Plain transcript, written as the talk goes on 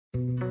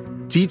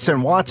Dietz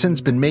and Watson's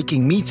been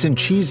making meats and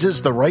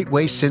cheeses the right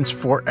way since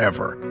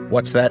forever.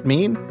 What's that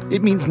mean?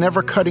 It means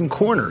never cutting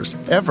corners,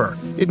 ever.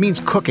 It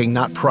means cooking,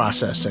 not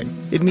processing.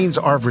 It means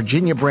our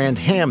Virginia brand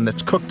ham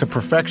that's cooked to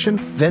perfection,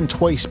 then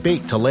twice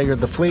baked to layer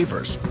the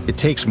flavors. It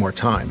takes more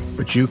time,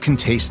 but you can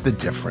taste the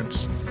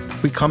difference.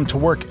 We come to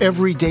work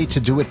every day to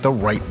do it the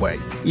right way,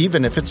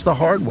 even if it's the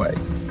hard way.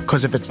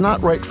 Because if it's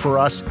not right for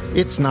us,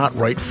 it's not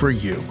right for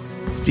you.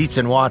 Dietz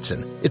and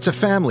Watson, it's a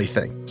family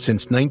thing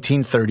since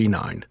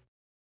 1939.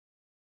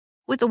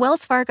 With the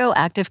Wells Fargo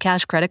Active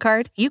Cash Credit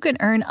Card, you can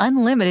earn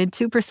unlimited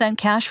 2%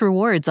 cash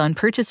rewards on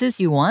purchases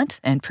you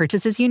want and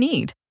purchases you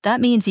need. That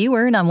means you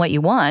earn on what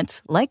you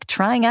want, like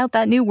trying out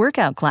that new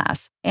workout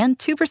class, and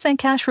 2%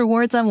 cash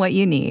rewards on what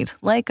you need,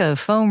 like a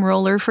foam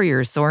roller for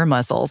your sore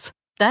muscles.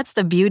 That's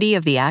the beauty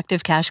of the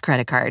Active Cash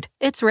Credit Card.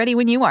 It's ready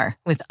when you are,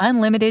 with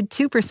unlimited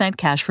 2%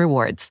 cash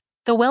rewards.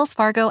 The Wells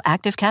Fargo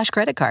Active Cash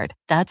Credit Card.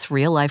 That's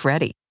real life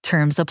ready.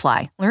 Terms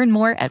apply. Learn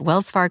more at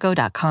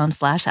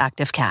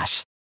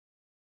wellsfargo.com/activecash.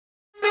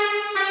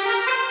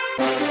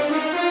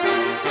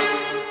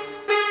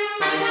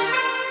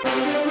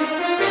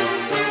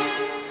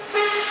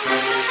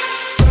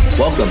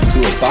 Welcome to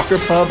a Soccer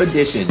Pub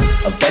edition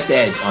of Bet the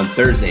Edge on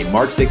Thursday,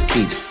 March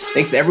 16th.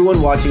 Thanks to everyone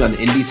watching on the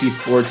NBC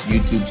Sports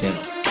YouTube channel.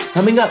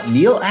 Coming up,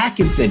 Neil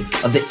Atkinson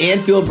of the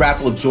Anfield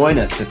Wrap will join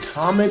us to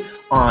comment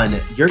on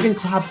Jurgen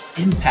Klopp's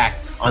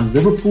impact on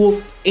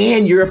Liverpool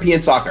and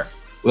European soccer.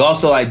 We'll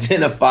also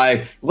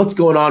identify what's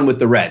going on with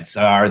the Reds.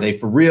 Are they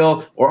for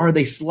real or are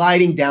they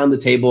sliding down the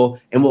table?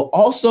 And we'll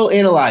also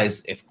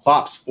analyze if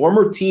Klopp's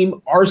former team,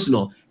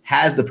 Arsenal,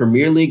 has the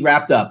Premier League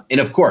wrapped up.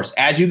 And of course,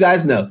 as you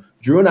guys know,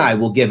 Drew and I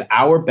will give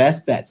our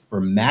best bets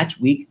for match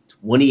week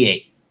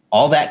 28.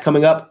 All that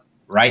coming up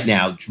right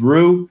now.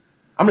 Drew,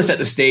 I'm going to set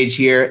the stage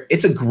here.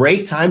 It's a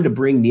great time to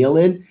bring Neil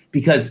in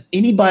because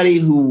anybody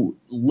who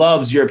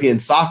loves European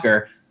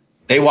soccer,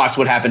 they watched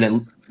what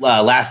happened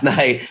last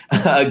night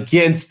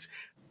against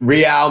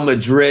Real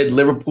Madrid.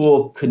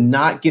 Liverpool could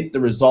not get the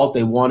result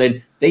they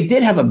wanted. They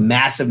did have a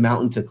massive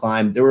mountain to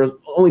climb. There were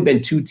only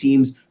been two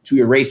teams to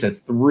erase a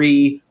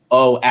 3-0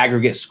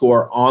 aggregate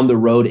score on the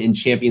road in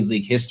Champions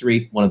League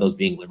history, one of those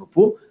being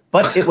Liverpool.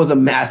 But it was a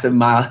massive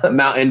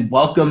mountain.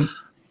 Welcome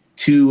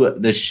to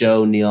the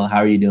show, Neil. How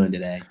are you doing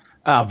today?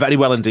 Very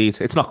well indeed.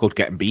 It's not good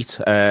getting beat,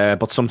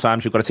 but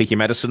sometimes you've got to take your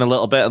medicine a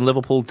little bit, and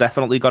Liverpool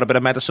definitely got a bit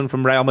of medicine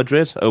from Real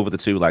Madrid over the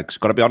two legs.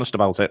 Got to be honest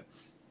about it.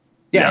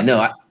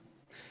 No,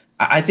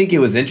 I think it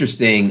was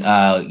interesting,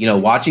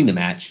 watching the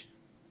match.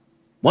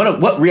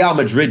 What Real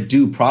Madrid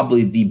do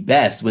probably the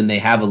best when they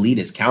have a lead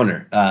is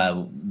counter.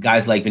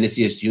 Guys like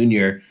Vinicius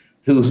Jr.,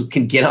 who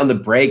can get on the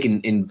break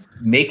and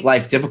make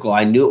life difficult.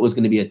 I knew it was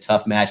going to be a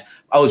tough match.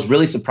 I was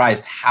really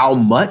surprised how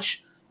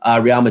much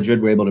Real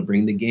Madrid were able to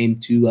bring the game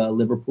to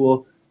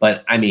Liverpool.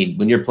 But, I mean,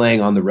 when you're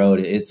playing on the road,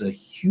 it's a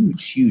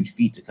huge, huge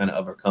feat to kind of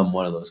overcome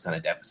one of those kind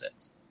of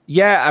deficits.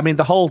 Yeah, I mean,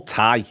 the whole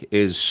tie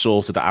is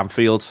sorted at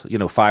Anfield.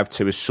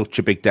 5-2 is such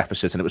a big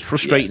deficit, and it was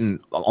frustrating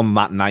on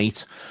that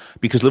night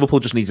because Liverpool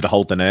just needed to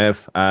hold the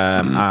nerve.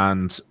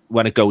 And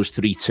when it goes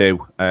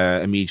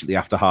 3-2 immediately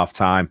after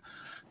half-time,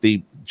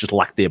 they just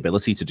lack the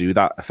ability to do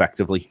that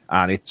effectively.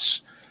 And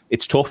it's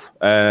tough.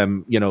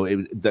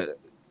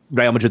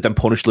 Real Madrid then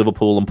punished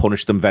Liverpool and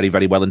punished them very,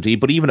 very well indeed.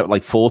 But even at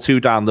like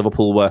 4-2 down,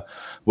 Liverpool were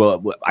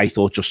I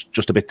thought,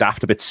 just a bit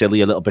daft, a bit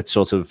silly, a little bit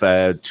sort of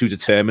too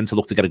determined to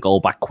look to get a goal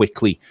back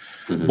quickly.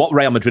 Mm-hmm. What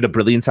Real Madrid are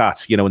brilliant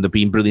at, and they've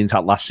been brilliant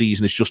at last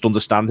season, is just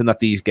understanding that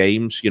these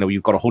games,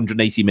 you've got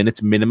 180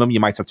 minutes minimum,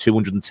 you might have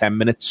 210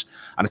 minutes,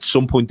 and at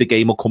some point the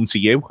game will come to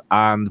you.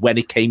 And when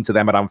it came to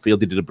them at Anfield,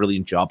 they did a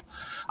brilliant job.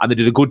 And they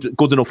did a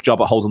good enough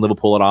job at holding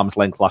Liverpool at arm's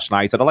length last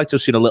night. And I'd like to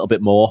have seen a little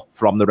bit more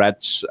from the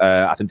Reds.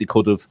 I think they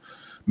could have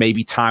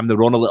maybe time the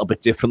run a little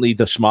bit differently.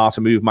 The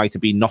smarter move might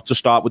have been not to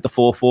start with the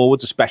four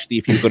forwards, especially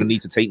if you're going to need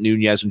to take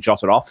Nunez and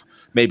Jota off.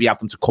 Maybe have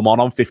them to come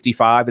on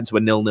 55 into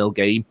a 0-0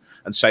 game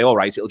and say, all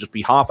right, it'll just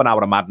be half an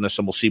hour of madness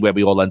and we'll see where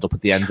we all end up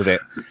at the end of it.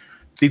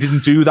 They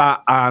didn't do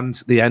that, and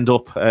they end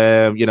up,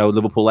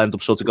 Liverpool end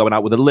up sort of going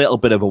out with a little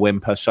bit of a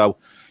whimper. So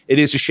it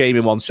is a shame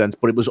in one sense,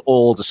 but it was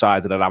all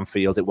decided at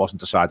Anfield. It wasn't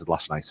decided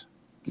last night.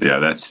 Yeah,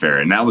 that's fair.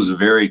 And that was a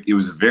very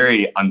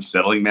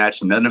unsettling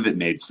match. None of it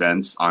made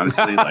sense,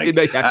 honestly. I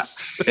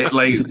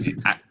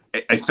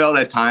felt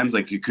at times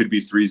like it could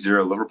be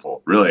 3-0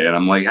 Liverpool, really. And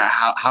I'm like,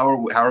 how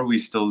are we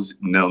still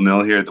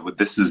 0-0 here?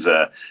 This is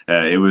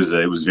it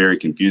was very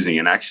confusing.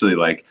 And actually,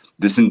 like,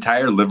 this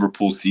entire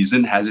Liverpool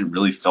season hasn't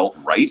really felt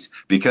right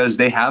because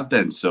they have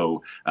been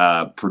so,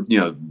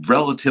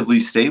 relatively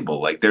stable.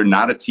 Like, they're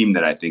not a team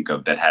that I think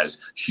of that has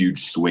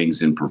huge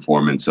swings in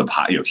performance of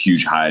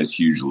huge highs,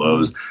 huge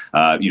lows,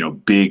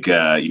 big,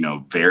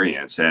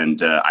 variance.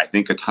 And I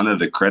think a ton of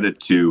the credit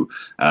to,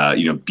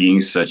 being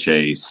such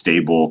a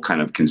stable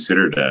kind of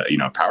considered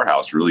a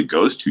powerhouse really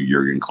goes to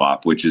Jurgen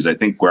Klopp, which is, I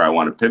think, where I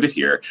want to pivot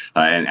here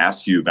and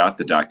ask you about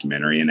the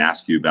documentary and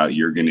ask you about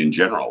Jurgen in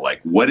general. Like,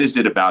 what is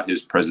it about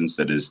his presence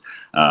that has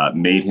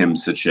made him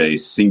such a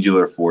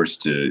singular force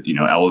to,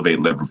 elevate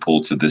Liverpool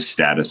to this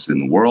status in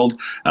the world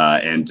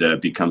and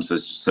become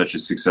such a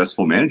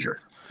successful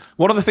manager?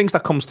 One of the things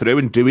that comes through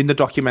in doing the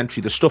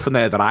documentary, the stuff in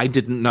there that I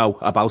didn't know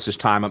about his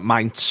time at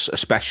Mainz,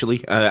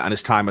 especially, and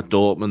his time at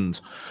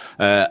Dortmund,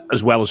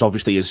 as well as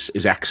obviously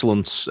his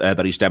excellence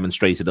that he's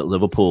demonstrated at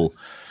Liverpool,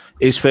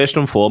 is first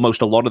and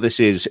foremost, a lot of this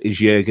is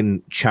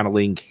Jurgen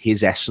channeling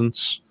his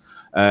essence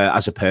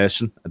as a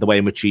person, the way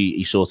in which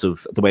he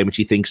the way in which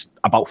he thinks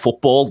about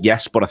football,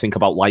 yes, but I think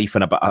about life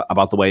and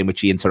about the way in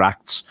which he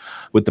interacts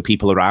with the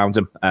people around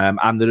him.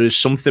 And there is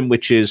something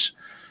which is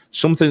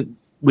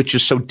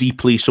so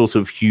deeply sort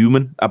of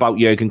human about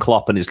Jurgen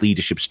Klopp and his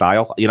leadership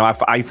style. You know,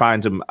 I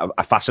find him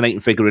a fascinating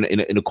figure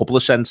in a couple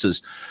of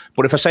senses.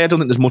 But if I say I don't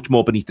think there's much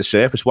more beneath the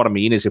surface, what I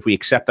mean is if we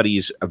accept that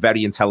he's a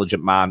very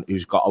intelligent man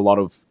who's got a lot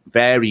of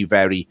very,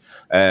 very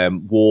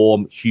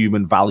warm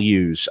human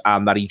values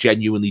and that he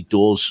genuinely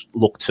does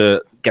look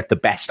to get the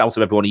best out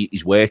of everyone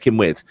he's working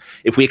with.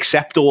 If we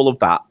accept all of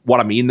that, what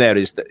I mean there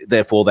is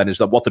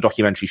that what the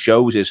documentary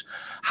shows is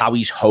how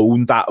he's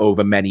honed that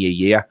over many a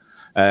year.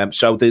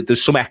 So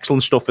there's some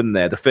excellent stuff in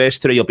there. The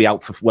first three will be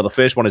out the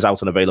first one is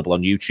out and available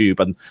on YouTube,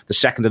 and the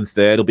second and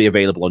third will be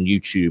available on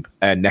YouTube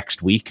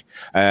next week.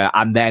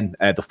 And then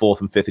the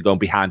fourth and fifth are going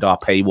behind our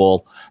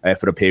paywall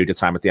for a period of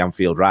time at the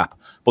Anfield Wrap.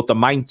 But the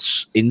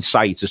Mainz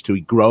insight as to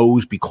he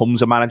grows,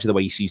 becomes a manager, the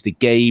way he sees the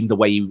game, the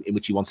way in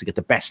which he wants to get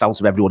the best out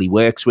of everyone he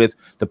works with,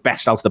 the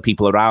best out of the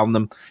people around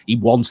them. He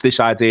wants this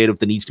idea of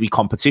there needs to be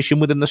competition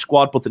within the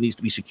squad, but there needs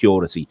to be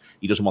security.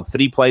 He doesn't want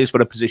 3 players for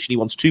a position, he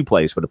wants 2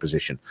 players for the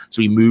position.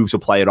 So he moves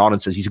a player on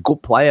and says he's a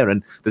good player,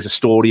 and there's a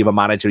story of a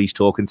manager he's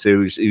talking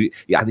to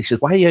and he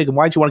says, why do you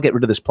want to get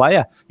rid of this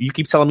player? You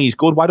keep telling me he's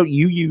good, why don't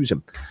you use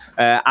him?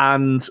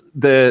 And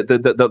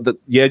the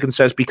Jurgen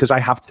says, because I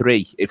have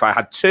 3. If I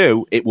had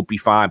 2 it would be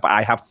fine, but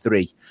I have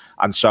 3,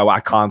 and so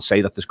I can't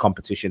say that there's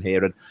competition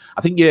here. And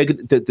I think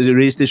Jurgen, there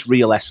is this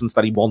real essence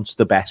that he wants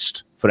the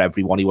best for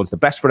everyone. He wants the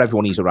best for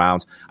everyone he's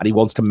around, and he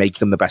wants to make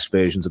them the best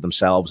versions of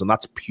themselves, and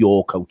that's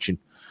pure coaching,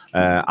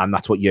 and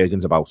that's what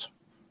Jurgen's about.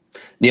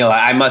 Neil,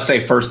 I must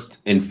say, first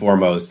and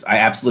foremost, I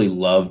absolutely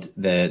loved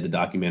the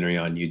documentary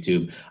on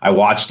YouTube. I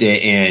watched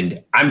it,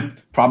 and I'm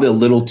probably a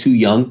little too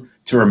young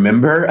to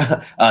remember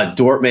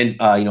Dortmund,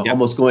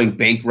 almost going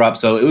bankrupt.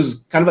 So it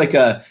was kind of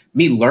like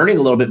me learning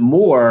a little bit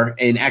more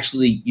and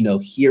actually,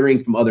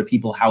 hearing from other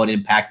people how it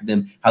impacted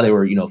them, how they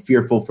were,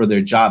 fearful for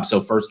their job. So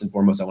first and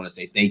foremost, I want to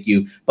say thank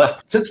you.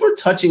 But since we're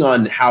touching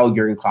on how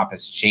Jurgen Klopp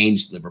has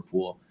changed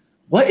Liverpool,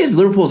 what is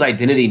Liverpool's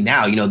identity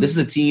now? This is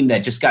a team that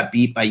just got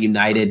beat by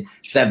United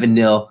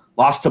 7-0,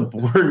 lost to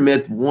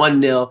Bournemouth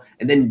 1-0,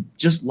 and then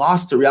just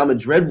lost to Real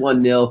Madrid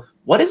 1-0.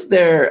 What is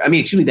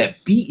that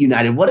beat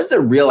United? What is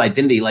their real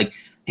identity? Like,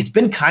 it's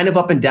been kind of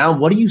up and down.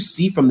 What do you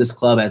see from this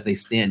club as they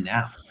stand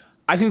now?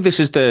 I think this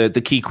is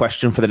the key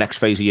question for the next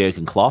phase of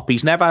Jurgen Klopp.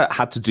 He's never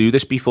had to do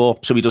this before.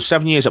 So he does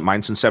 7 years at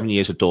Mainz and 7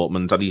 years at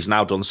Dortmund, and he's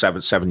now done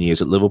seven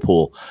years at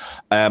Liverpool.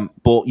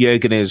 But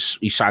Jurgen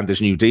he signed his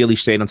new deal.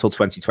 He's staying until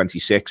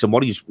 2026. And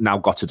what he's now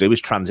got to do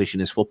is transition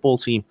his football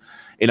team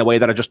in a way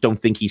that I just don't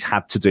think he's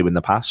had to do in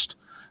the past.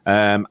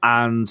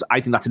 And I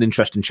think that's an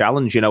interesting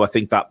challenge. I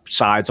think that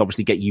sides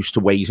obviously get used to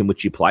ways in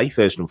which you play,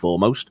 first and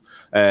foremost.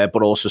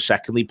 But also,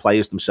 secondly,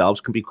 players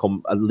themselves can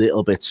become a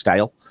little bit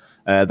stale.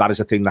 That is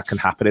a thing that can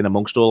happen in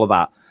amongst all of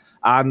that.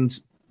 And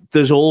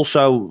there's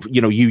also,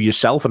 you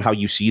yourself and how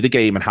you see the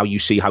game and how you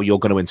see how you're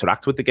going to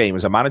interact with the game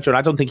as a manager. And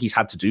I don't think he's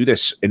had to do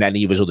this in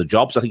any of his other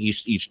jobs. I think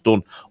he's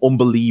done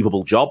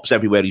unbelievable jobs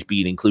everywhere he's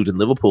been, including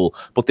Liverpool.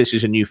 But this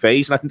is a new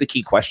phase. And I think the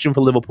key question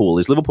for Liverpool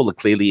is Liverpool are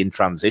clearly in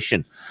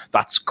transition.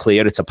 That's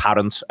clear. It's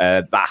apparent.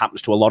 That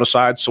happens to a lot of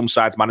sides. Some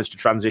sides manage to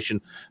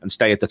transition and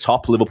stay at the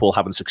top. Liverpool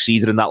haven't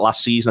succeeded in that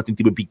last season. I think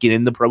they were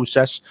beginning the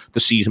process the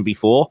season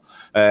before.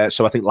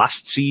 So I think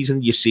last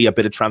season you see a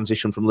bit of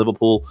transition from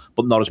Liverpool,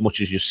 but not as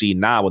much as you're seeing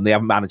now. And they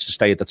haven't managed to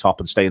stay at the top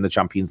and stay in the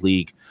Champions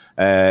League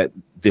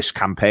this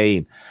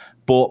campaign.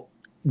 But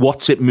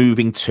what's it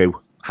moving to?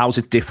 How's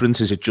it different?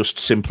 Is it just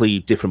simply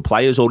different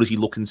players, or is he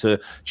looking to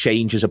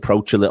change his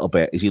approach a little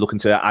bit? Is he looking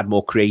to add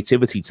more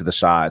creativity to the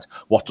side?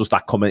 What does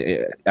that come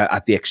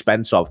at the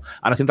expense of?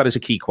 And I think that is a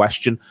key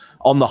question.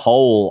 On the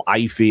whole,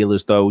 I feel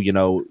as though,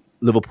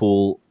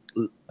 Liverpool...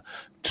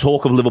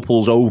 Talk of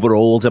Liverpool's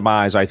overall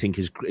demise, I think,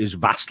 is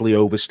vastly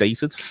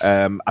overstated.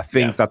 I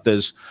think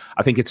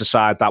it's a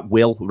side that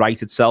will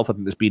right itself. I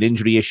think there's been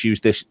injury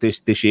issues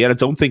this year.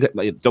 Don't get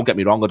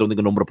me wrong, I don't think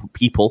a number of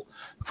people,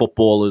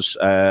 footballers,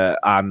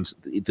 and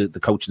the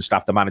coaching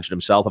staff, the manager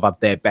himself, have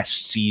had their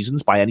best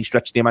seasons by any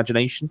stretch of the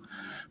imagination.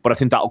 But I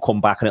think that'll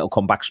come back, and it'll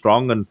come back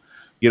strong. And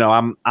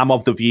I'm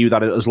of the view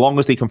that as long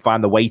as they can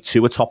find the way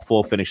to a top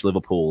 4 finish,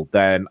 Liverpool,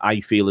 then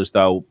I feel as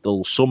though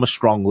they'll summer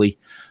strongly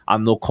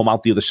and they'll come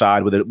out the other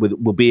side with it.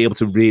 We'll be able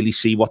to really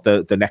see what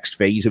the next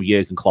phase of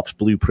Jurgen Klopp's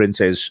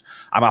blueprint is.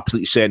 I'm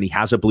absolutely certain he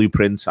has a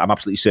blueprint. I'm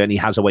absolutely certain he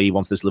has a way he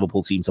wants this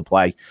Liverpool team to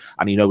play,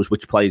 and he knows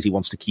which players he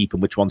wants to keep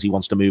and which ones he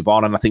wants to move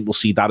on. And I think we'll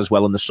see that as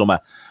well in the summer.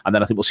 And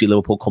then I think we'll see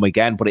Liverpool come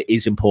again. But it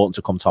is important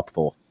to come top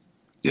 4.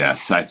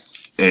 Yes,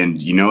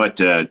 and you know what?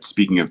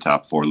 Speaking of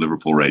top 4,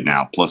 Liverpool right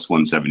now, plus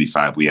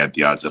 175. We had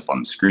the odds up on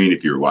the screen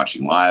if you were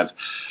watching live.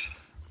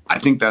 I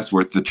think that's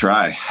worth the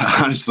try.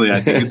 Honestly, I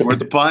think it's worth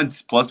the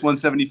punt. Plus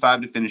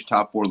 175 to finish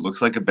top 4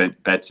 looks like a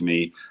bet to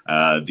me.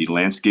 The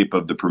landscape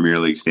of the Premier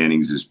League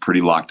standings is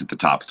pretty locked at the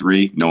top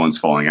 3. No one's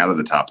falling out of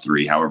the top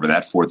 3. However,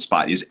 that 4th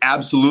spot is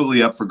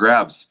absolutely up for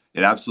grabs.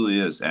 It absolutely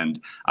is,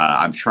 and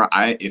I'm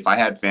trying. If I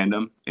had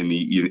fandom in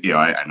the,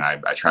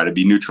 I try to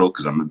be neutral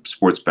because I'm a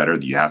sports bettor.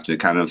 You have to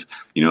kind of,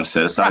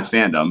 set aside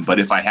fandom. But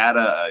if I had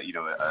a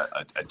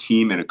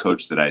team and a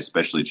coach that I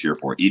especially cheer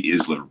for, it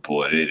is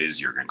Liverpool and it is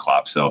Jurgen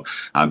Klopp. So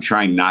I'm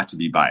trying not to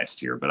be biased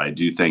here, but I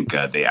do think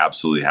they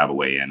absolutely have a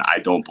way in. I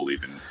don't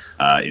believe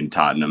in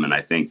Tottenham, and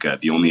I think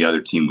the only other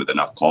team with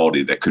enough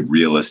quality that could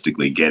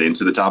realistically get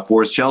into the top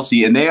 4 is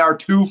Chelsea, and they are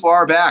too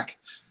far back.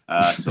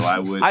 So I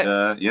would,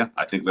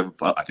 I think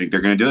Liverpool. I think they're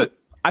going to do it.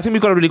 I think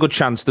we've got a really good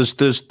chance.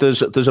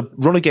 There's a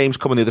run of games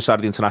coming the other side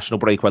of the international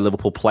break where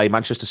Liverpool play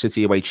Manchester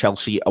City away,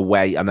 Chelsea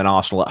away, and then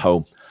Arsenal at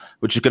home,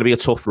 which is going to be a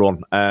tough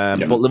run.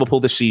 But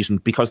Liverpool this season,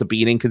 because they're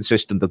being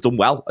inconsistent, they've done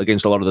well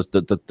against a lot of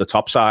the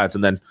top sides,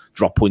 and then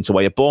drop points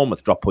away at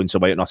Bournemouth, drop points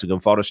away at Nottingham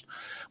Forest.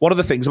 One of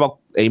the things about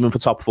aiming for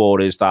top 4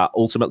 is that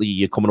ultimately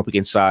you're coming up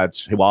against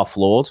sides who are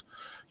flawed.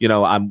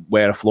 And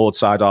we're a flawed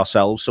side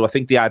ourselves. So I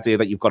think the idea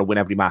that you've got to win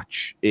every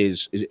match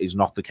is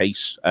not the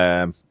case.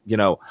 And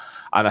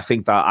I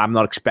think that I'm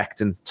not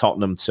expecting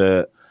Tottenham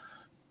to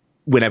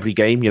win every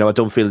game. I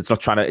don't feel it's not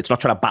trying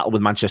to battle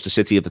with Manchester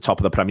City at the top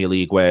of the Premier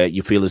League, where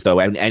you feel as though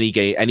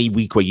any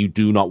week where you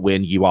do not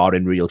win, you are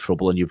in real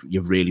trouble and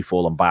you've really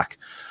fallen back.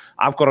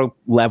 I've got a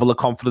level of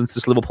confidence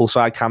this Liverpool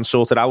side can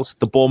sort it out.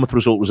 The Bournemouth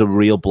result was a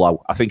real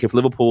blow. I think if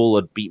Liverpool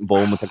had beaten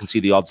Bournemouth, I can see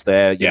the odds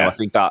there. I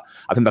think that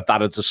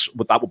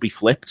would be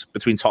flipped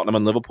between Tottenham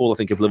and Liverpool. I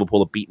think if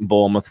Liverpool had beaten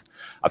Bournemouth,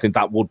 I think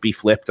that would be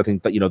flipped. I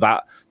think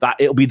that that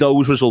it'll be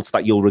those results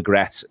that you'll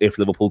regret if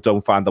Liverpool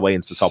don't find their way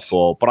into the top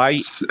 4. But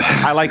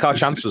I like our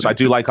chances. I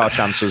do like our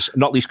chances,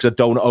 not least because I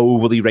don't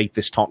overly rate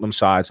this Tottenham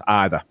side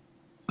either.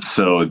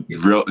 So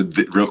real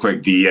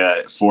quick,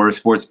 the for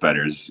sports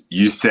bettors,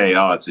 you say,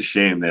 "Oh, it's a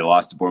shame they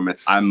lost to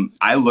Bournemouth."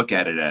 I look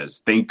at it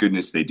as thank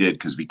goodness they did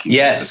because we can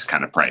get this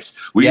kind of price.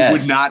 We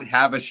would not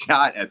have a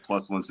shot at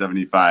plus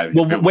 175.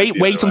 Well,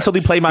 wait until they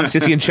play Man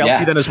City and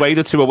Chelsea then as well,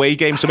 the 2 away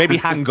games. So maybe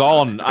hang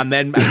on and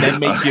then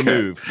make your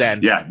move.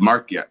 Then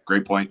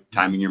great point.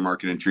 Timing your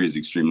market entry is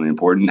extremely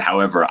important.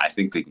 However, I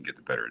think they can get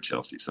the better at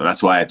Chelsea, so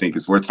that's why I think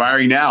it's worth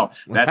firing now.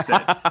 That's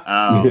it.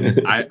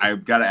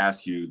 I've got to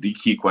ask you the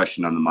key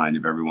question on the mind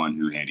of everyone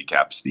who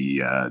handicaps the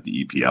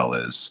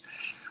EPL is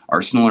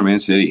Arsenal or Man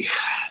City.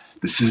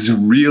 This is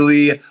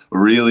really,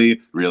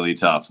 really, really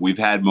tough. We've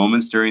had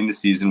moments during the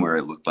season where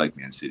it looked like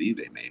Man City,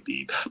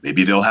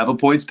 maybe they'll have a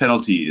points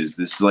penalty. Is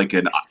this like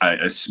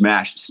a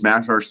smash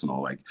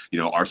Arsenal?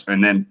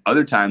 And then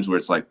other times where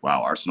it's like,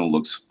 wow, Arsenal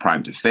looks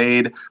primed to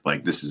fade.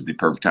 Like this is the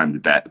perfect time to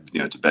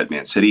bet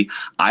Man City.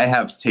 I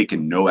have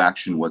taken no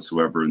action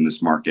whatsoever in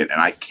this market, and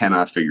I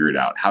cannot figure it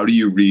out. How do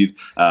you read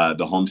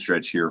the home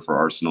stretch here for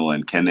Arsenal,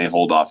 and can they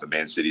hold off a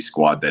Man City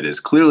squad that is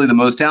clearly the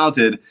most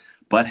talented,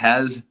 but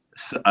has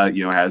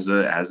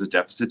a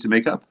deficit to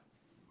make up?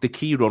 The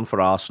key run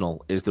for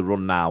Arsenal is the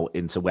run now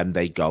into when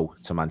they go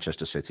to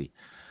Manchester City.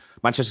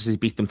 Manchester City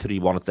beat them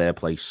 3-1 at their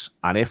place.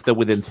 And if they're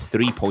within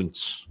 3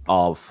 points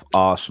of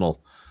Arsenal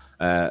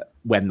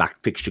when that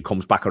fixture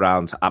comes back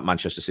around at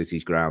Manchester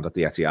City's ground at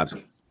the Etihad,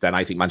 then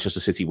I think Manchester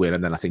City win,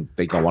 and then I think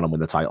they go on and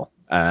win the title.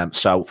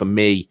 So for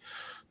me,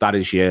 that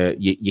is your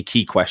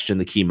key question,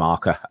 the key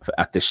marker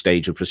at this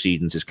stage of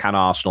proceedings is, can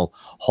Arsenal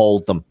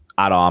hold them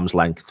at arm's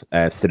length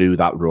through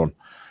that run?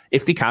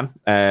 If they can,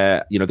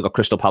 they've got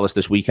Crystal Palace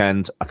this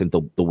weekend. I think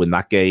they'll win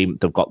that game.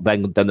 They've got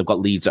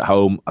Leeds at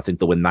home. I think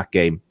they'll win that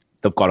game.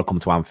 They've got to come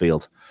to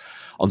Anfield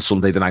on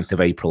Sunday, the 9th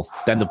of April.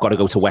 Then they've got to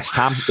go to West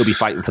Ham. They'll be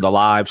fighting for their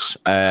lives.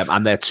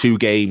 And they're 2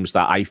 games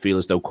that I feel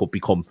as though could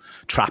become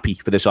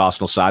trappy for this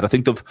Arsenal side. I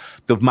think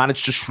they've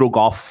managed to shrug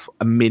off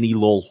a mini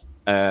lull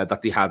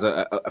that they had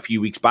a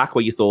few weeks back,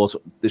 where you thought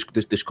this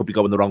could be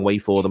going the wrong way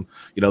for them.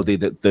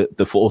 The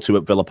 4-2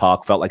 at Villa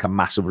Park felt like a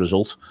massive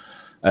result.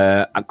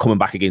 And coming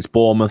back against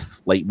Bournemouth,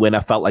 late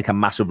winner, felt like a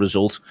massive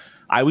result.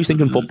 I always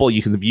think in football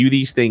you can view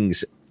these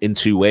things in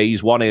 2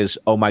 ways. One is,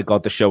 oh my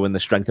God, they're showing the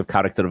strength of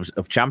character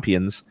of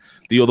champions.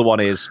 The other one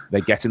is they're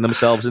getting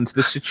themselves into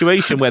this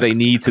situation where they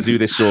need to do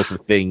this sort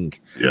of thing.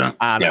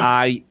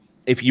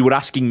 If you were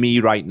asking me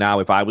right now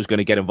if I was going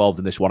to get involved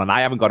in this one, and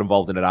I haven't got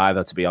involved in it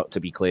either, to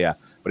be clear,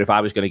 but if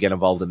I was going to get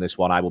involved in this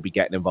one, I will be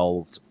getting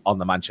involved on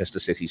the Manchester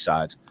City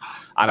side.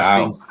 And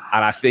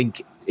I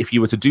think if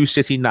you were to do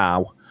City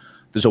now,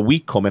 there's a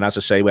week coming, as I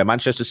say, where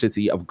Manchester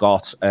City have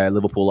got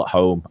Liverpool at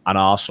home and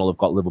Arsenal have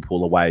got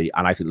Liverpool away,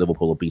 and I think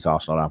Liverpool will beat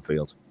Arsenal at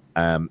Anfield.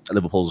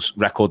 Liverpool's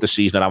record this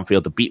season at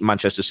Anfield, they beat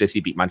Manchester City,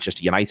 beat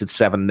Manchester United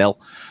 7-0.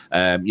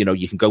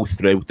 You can go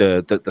through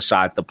the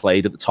side that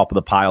played at the top of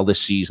the pile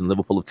this season.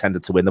 Liverpool have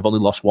tended to win. They've only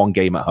lost 1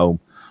 game at home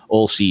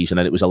all season,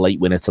 and it was a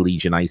late winner to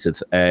Leeds United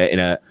in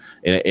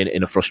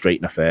a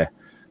frustrating affair.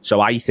 So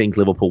I think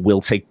Liverpool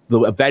will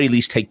at very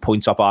least take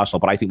points off Arsenal,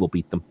 but I think we'll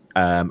beat them.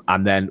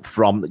 And then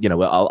from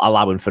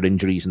allowing for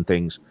injuries and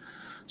things.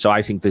 So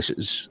I think this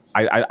is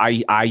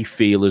I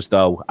feel as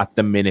though at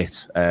the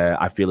minute,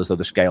 I feel as though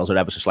the scales are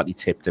ever so slightly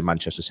tipped in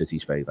Manchester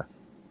City's favour.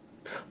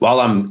 While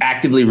I'm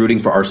actively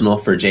rooting for Arsenal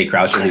for Jay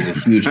Croucher, who's a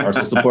huge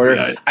Arsenal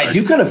supporter, I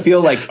do kind of feel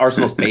like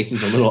Arsenal's pace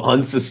is a little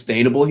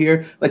unsustainable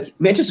here. Like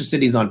Manchester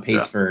City's on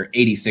pace for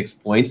 86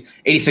 points.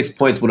 86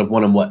 points would have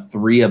won them,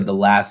 3 of the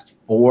last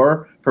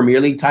 4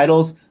 Premier League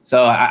titles.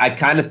 So I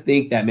kind of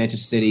think that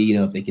Manchester City,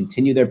 if they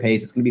continue their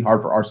pace, it's going to be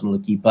hard for Arsenal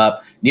to keep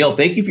up. Neil,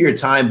 thank you for your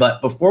time. But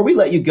before we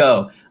let you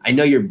go, I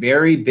know you're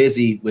very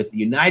busy with the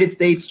United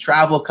States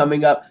travel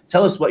coming up.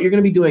 Tell us what you're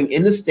going to be doing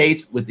in the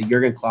States with the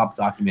Jurgen Klopp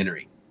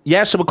documentary.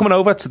 Yeah, so we're coming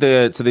over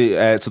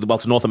to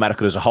North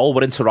America as a whole.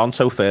 We're in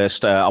Toronto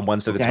first on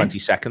Wednesday the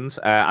 22nd,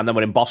 and then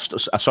we're in Boston.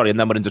 And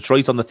then we're in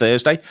Detroit on the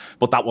Thursday,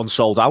 but that one's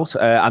sold out.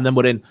 And then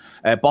we're in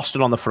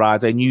Boston on the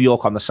Friday, New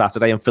York on the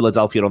Saturday, and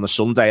Philadelphia on the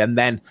Sunday, and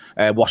then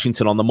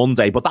Washington on the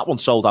Monday. But that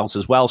one's sold out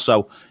as well.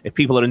 So if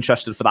people are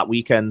interested for that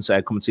weekend,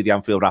 come and see the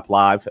Anfield Wrap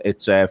live.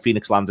 It's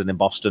Phoenix Landing in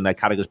Boston,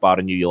 Carragher's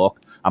Bar in New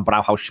York, and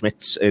Brauhaus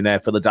Schmitz in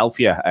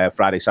Philadelphia.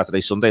 Friday,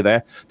 Saturday, Sunday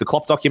there. The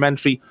Klopp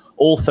documentary,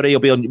 all 3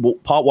 will be on.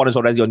 Part 1 is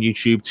already on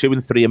YouTube. 2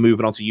 and 3 are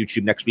moving on to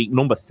YouTube next week.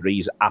 Number 3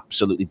 is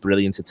absolutely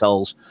brilliant. It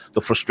tells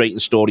the frustrating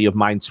story of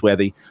Mainz, where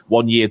they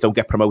one year don't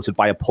get promoted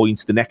by a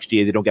point, the next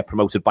year they don't get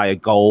promoted by a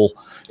goal.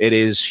 It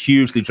is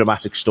hugely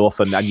dramatic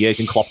stuff, and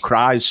Jurgen Klopp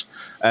cries,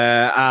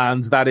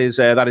 and that is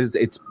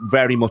it's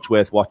very much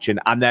worth watching.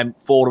 And then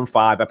 4 and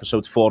 5,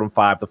 episodes 4 and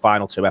 5, the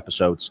final 2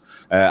 episodes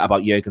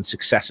about Jurgen's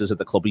successes at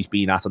the club he's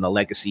been at and the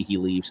legacy he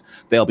leaves.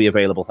 They'll be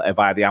available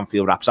via the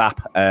Anfield Wraps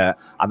app, and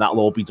that'll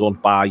all be done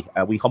by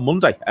a week on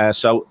Monday.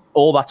 So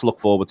all that to look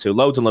forward to.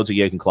 Loads and loads of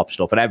Jurgen Klopp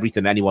stuff and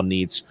everything anyone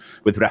needs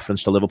with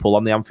reference to Liverpool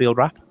on the Anfield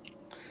Wrap.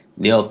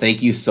 Neil,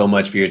 thank you so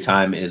much for your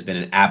time. It has been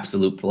an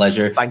absolute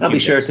pleasure. I'll be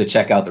sure to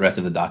check out the rest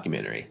of the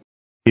documentary.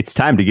 It's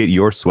time to get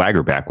your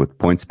swagger back with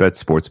PointsBet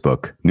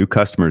Sportsbook. New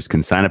customers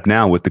can sign up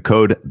now with the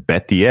code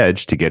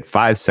BetTheEdge to get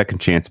 5 second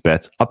chance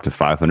bets up to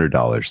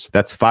 $500.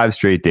 That's 5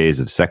 straight days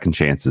of second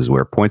chances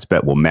where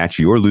PointsBet will match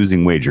your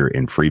losing wager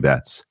in free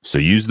bets. So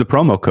use the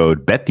promo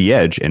code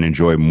BetTheEdge and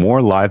enjoy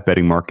more live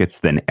betting markets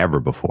than ever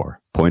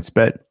before.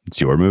 PointsBet, it's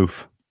your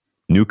move.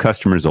 New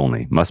customers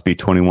only. Must be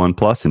 21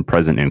 plus and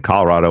present in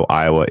Colorado,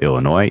 Iowa,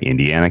 Illinois,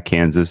 Indiana,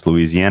 Kansas,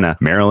 Louisiana,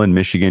 Maryland,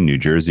 Michigan, New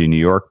Jersey, New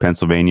York,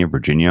 Pennsylvania,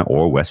 Virginia,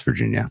 or West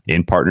Virginia.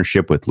 In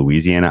partnership with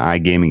Louisiana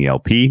iGaming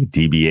LP,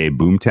 DBA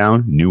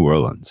Boomtown, New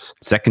Orleans.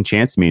 Second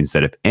chance means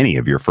that if any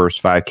of your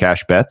first 5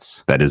 cash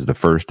bets, that is the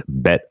first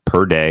bet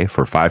per day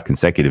for 5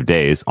 consecutive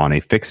days on a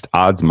fixed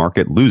odds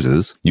market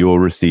loses, you will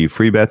receive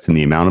free bets in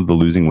the amount of the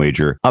losing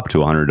wager up to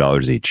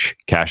 $100 each.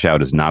 Cash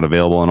out is not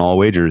available on all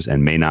wagers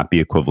and may not be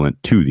equivalent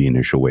to the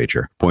initial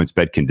wager.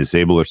 PointsBet can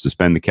disable or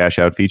suspend the cash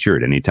out feature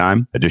at any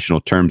time.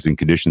 Additional terms and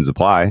conditions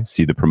apply.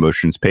 See the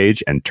promotions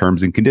page and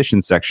terms and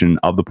conditions section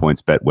of the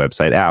PointsBet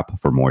website app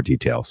for more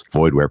details.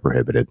 Void where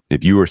prohibited.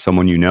 If you or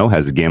someone you know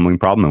has a gambling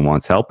problem and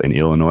wants help in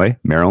Illinois,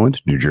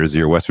 Maryland, New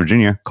Jersey, or West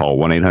Virginia, call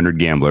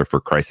 1-800-GAMBLER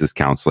for crisis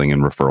counseling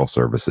and referral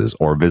services,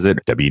 or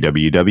visit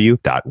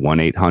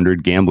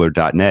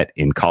www.1800gambler.net.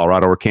 In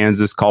Colorado or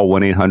Kansas, call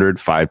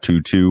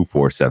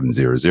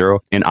 1-800-522-4700.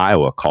 In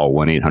Iowa, call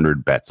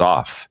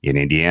 1-800-BETS-OFF. In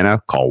Indiana,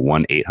 call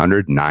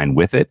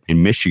 1-800-9-WITH-IT.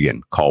 In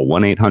Michigan, call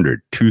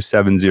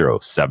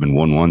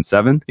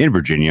 1-800-270-7117. In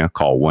Virginia,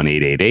 call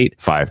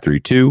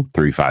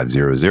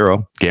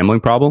 1-888-532-3500. Gambling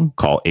problem?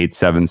 Call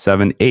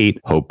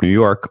 877-8-HOPE-NEW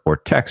YORK or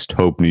text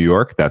HOPE New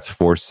York. That's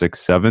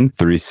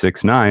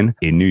 467-369.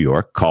 In New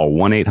York, call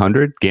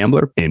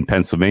 1-800-GAMBLER. In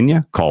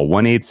Pennsylvania, call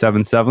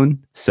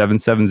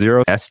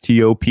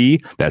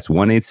 1-877-770-STOP. That's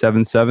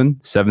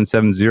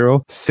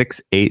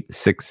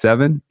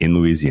 1-877-770-6867. In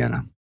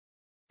Louisiana.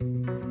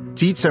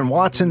 Dietz &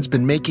 Watson's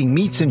been making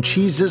meats and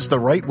cheeses the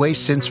right way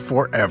since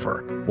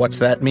forever. What's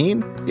that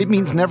mean? It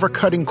means never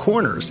cutting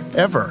corners,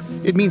 ever.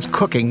 It means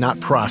cooking, not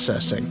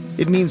processing.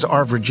 It means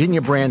our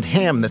Virginia brand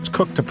ham that's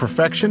cooked to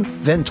perfection,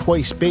 then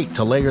twice baked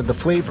to layer the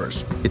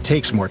flavors. It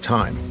takes more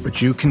time,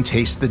 but you can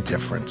taste the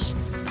difference.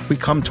 We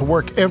come to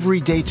work every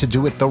day to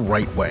do it the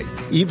right way,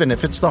 even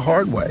if it's the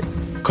hard way.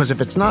 Because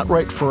if it's not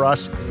right for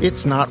us,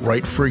 it's not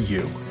right for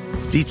you.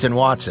 Dietz &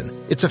 Watson,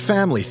 it's a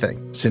family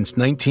thing since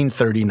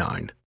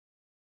 1939.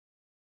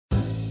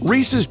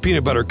 Reese's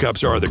peanut butter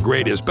cups are the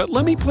greatest, but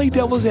let me play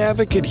devil's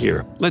advocate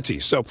here. Let's see.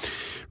 So,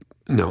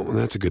 no,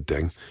 that's a good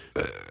thing.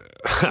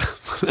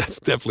 That's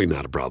definitely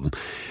not a problem.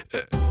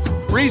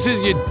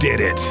 Reese's, you did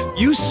it.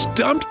 You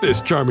stumped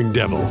this charming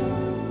devil.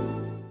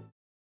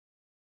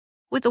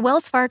 With the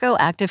Wells Fargo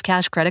Active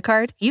Cash Credit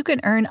Card, you can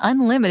earn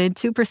unlimited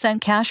 2%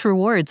 cash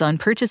rewards on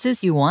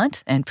purchases you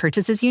want and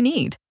purchases you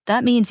need.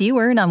 That means you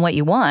earn on what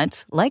you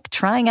want, like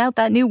trying out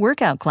that new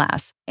workout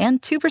class, and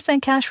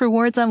 2% cash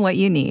rewards on what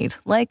you need,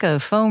 like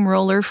a foam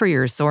roller for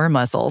your sore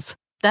muscles.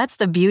 That's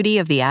the beauty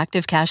of the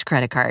Active Cash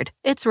Credit Card.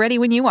 It's ready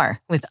when you are,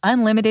 with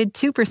unlimited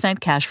 2%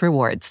 cash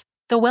rewards.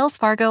 The Wells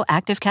Fargo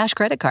Active Cash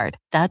Credit Card.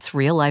 That's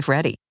real life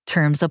ready.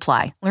 Terms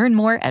apply. Learn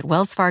more at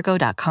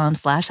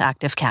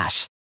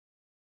wellsfargo.com/activecash.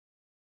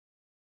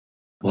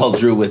 Well,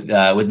 Drew, with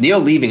Neil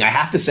leaving, I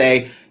have to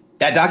say,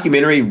 That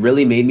documentary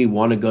really made me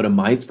want to go to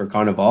Mainz for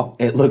Carnival.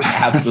 It looked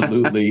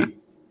absolutely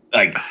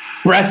like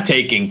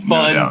breathtaking,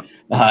 fun. No doubt.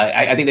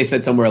 I think they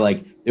said somewhere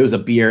like there was a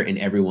beer in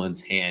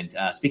everyone's hand.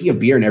 Speaking of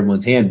beer in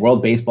everyone's hand,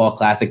 World Baseball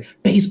Classic.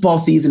 Baseball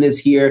season is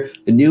here.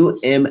 The new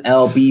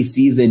MLB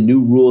season,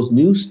 new rules,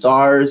 new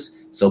stars.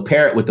 So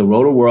pair it with the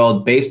Roto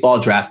World Baseball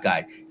Draft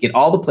Guide. Get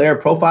all the player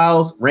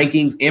profiles,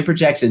 rankings, and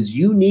projections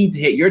you need to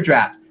hit your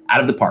draft out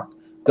of the park.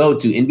 Go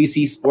to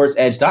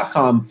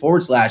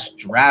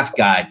NBCSportsEdge.com/draft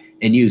guide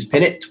and use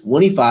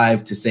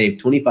PINIT25 to save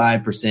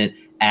 25%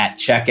 at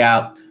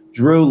checkout.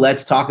 Drew,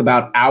 let's talk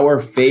about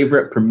our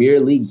favorite Premier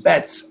League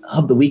bets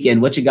of the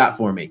weekend. What you got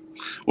for me?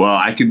 Well,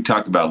 I could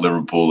talk about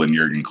Liverpool and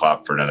Jurgen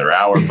Klopp for another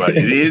hour, but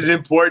it is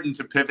important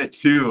to pivot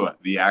to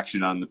the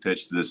action on the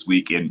pitch this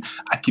week. And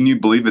can you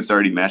believe it's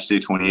already match day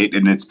 28?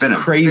 And it's been a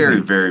very,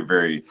 very,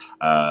 very,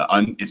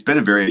 it's been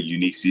a very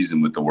unique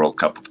season with the World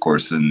Cup, of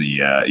course, and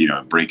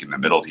the, break in the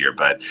middle here.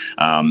 But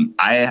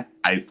I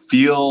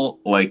feel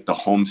like the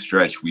home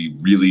stretch, we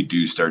really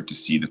do start to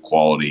see the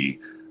quality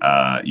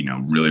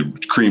really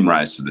cream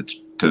rise to the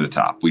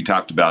top. We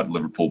talked about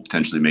Liverpool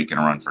potentially making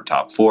a run for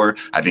top 4.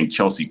 I think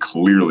Chelsea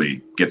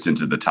clearly gets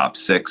into the top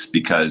 6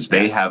 because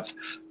they have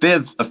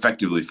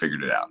effectively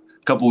figured it out.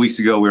 A couple weeks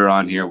ago, we were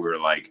on here. We were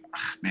like,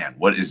 man,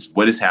 what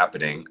is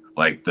happening?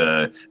 Like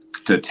the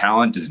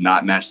talent does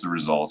not match the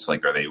results.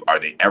 Like, are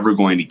they ever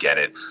going to get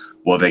it?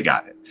 Well, they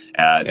got it.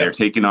 They're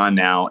taking on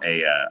now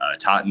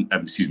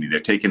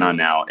they're taking on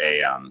now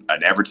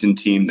an Everton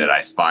team that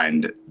I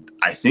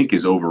think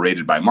is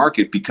overrated by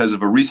market because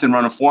of a recent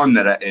run of form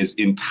that is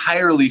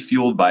entirely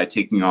fueled by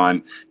taking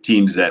on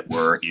teams that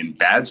were in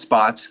bad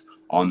spots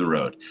on the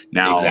road.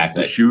 Now,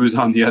 The shoe is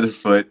on the other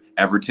foot.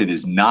 Everton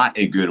is not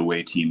a good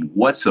away team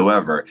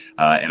whatsoever.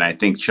 And I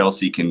think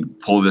Chelsea can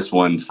pull this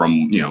one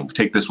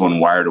take this one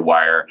wire to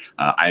wire.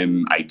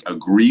 I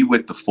agree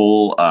with the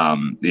full,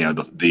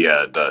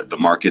 the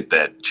market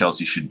that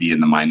Chelsea should be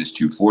in the minus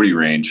 240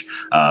 range.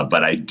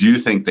 But I do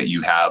think that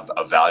you have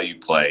a value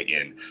play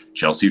in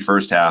Chelsea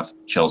first half,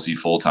 Chelsea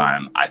full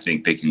time. I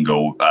think they can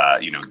go,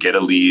 get a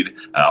lead,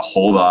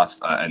 hold off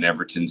an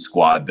Everton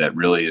squad that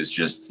really is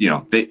just,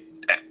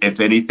 if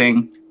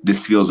anything,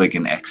 this feels like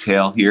an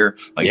exhale here.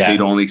 They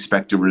don't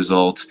expect a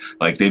result.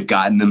 Like they've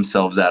gotten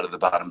themselves out of the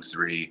bottom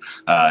 3.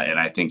 And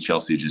I think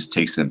Chelsea just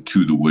takes them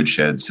to the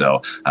woodshed.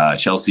 So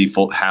Chelsea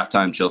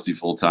halftime, Chelsea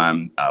full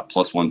time,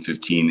 plus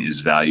 115 is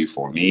value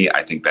for me.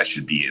 I think that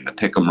should be in the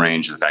pick'em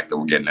range. The fact that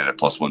we're getting it at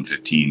plus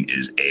 115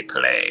 is a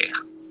play.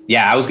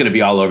 Yeah, I was going to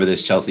be all over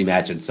this Chelsea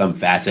match in some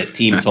facet.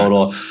 Team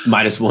total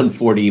minus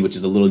 140, which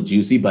is a little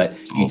juicy, but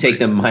if you take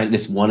them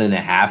minus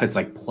 1.5, it's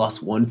like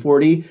plus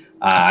 140.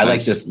 I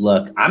like this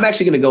look. I'm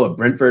actually going to go with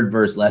Brentford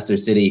versus Leicester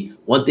City.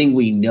 One thing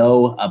we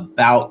know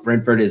about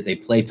Brentford is they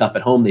play tough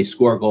at home. They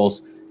score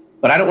goals,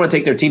 but I don't want to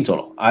take their team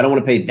total. I don't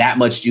want to pay that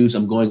much juice.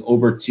 I'm going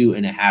over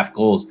 2.5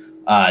 goals.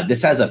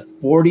 This has a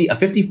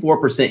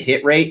 54%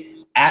 hit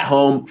rate at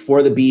home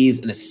for the Bees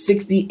and a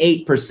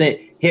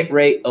 68% hit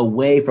rate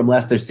away from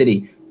Leicester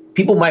City.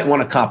 People might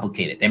want to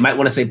complicate it. They might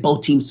want to say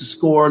both teams to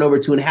score and over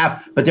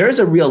 2.5, but there is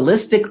a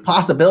realistic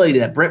possibility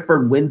that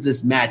Brentford wins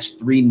this match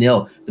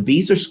 3-0. The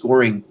Bees are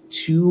scoring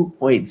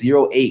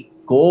 2.08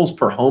 goals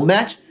per home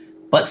match,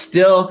 but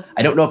still,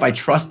 I don't know if I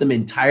trust them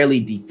entirely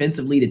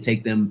defensively to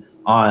take them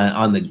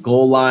on the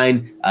goal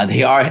line.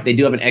 They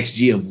do have an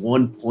XG of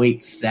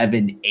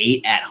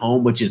 1.78 at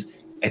home, it's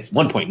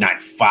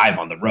 1.95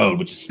 on the road,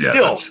 which is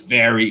still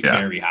very,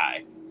 very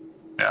high.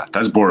 Yeah,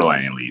 that's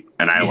borderline elite.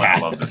 And I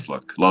love this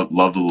look.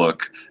 Love the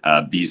look.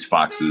 Bees,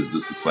 Foxes,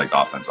 this looks like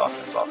offense.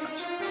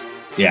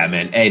 Yeah,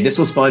 man. Hey, this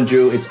was fun,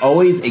 Drew. It's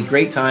always a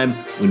great time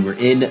when we're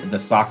in the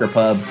soccer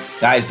pub.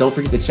 Guys, don't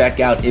forget to check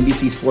out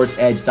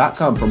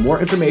NBCSportsEdge.com for more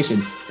information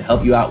to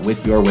help you out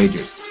with your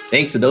wagers.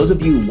 Thanks to those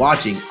of you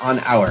watching on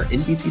our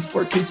NBC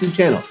Sports YouTube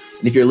channel.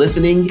 And if you're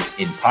listening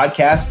in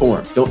podcast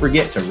form, don't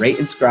forget to rate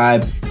and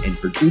subscribe. And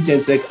for Drew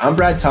Dinsick, I'm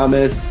Brad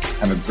Thomas.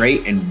 Have a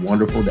great and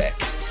wonderful day.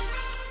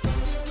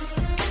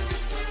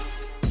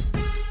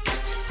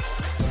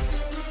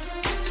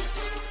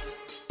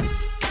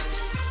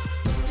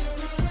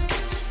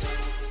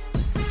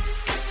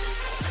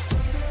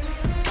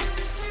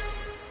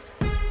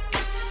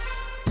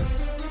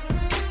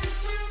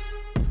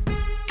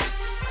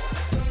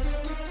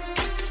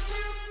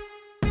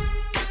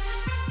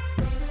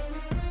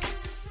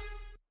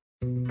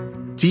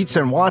 Dietz &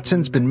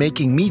 Watson's been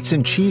making meats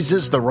and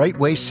cheeses the right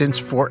way since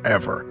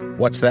forever.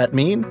 What's that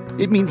mean?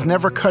 It means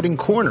never cutting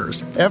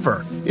corners,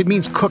 ever. It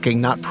means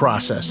cooking, not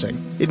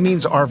processing. It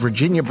means our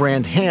Virginia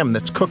brand ham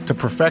that's cooked to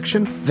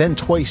perfection, then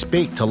twice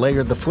baked to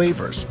layer the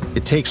flavors.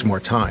 It takes more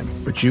time,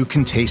 but you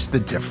can taste the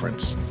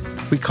difference.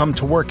 We come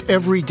to work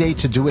every day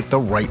to do it the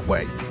right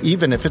way,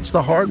 even if it's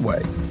the hard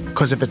way.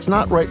 Because if it's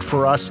not right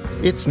for us,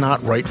 it's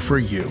not right for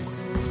you.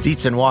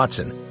 Dietz &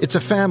 Watson, it's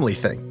a family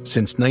thing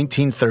since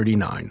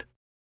 1939.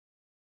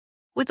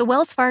 With the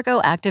Wells Fargo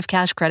Active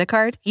Cash Credit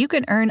Card, you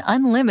can earn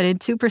unlimited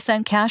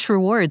 2% cash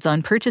rewards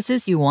on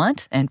purchases you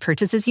want and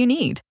purchases you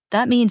need.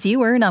 That means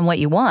you earn on what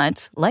you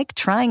want, like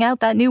trying out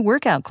that new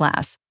workout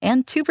class,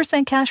 and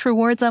 2% cash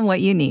rewards on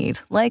what you need,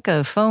 like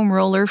a foam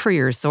roller for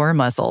your sore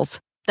muscles.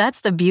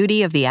 That's the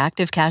beauty of the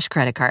Active Cash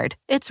credit card.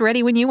 It's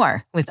ready when you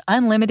are, with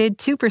unlimited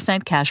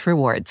 2% cash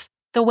rewards.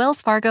 The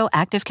Wells Fargo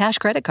Active Cash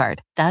credit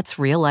card. That's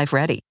real life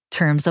ready.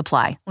 Terms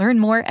apply. Learn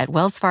more at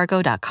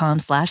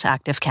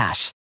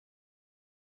wellsfargo.com/activecash.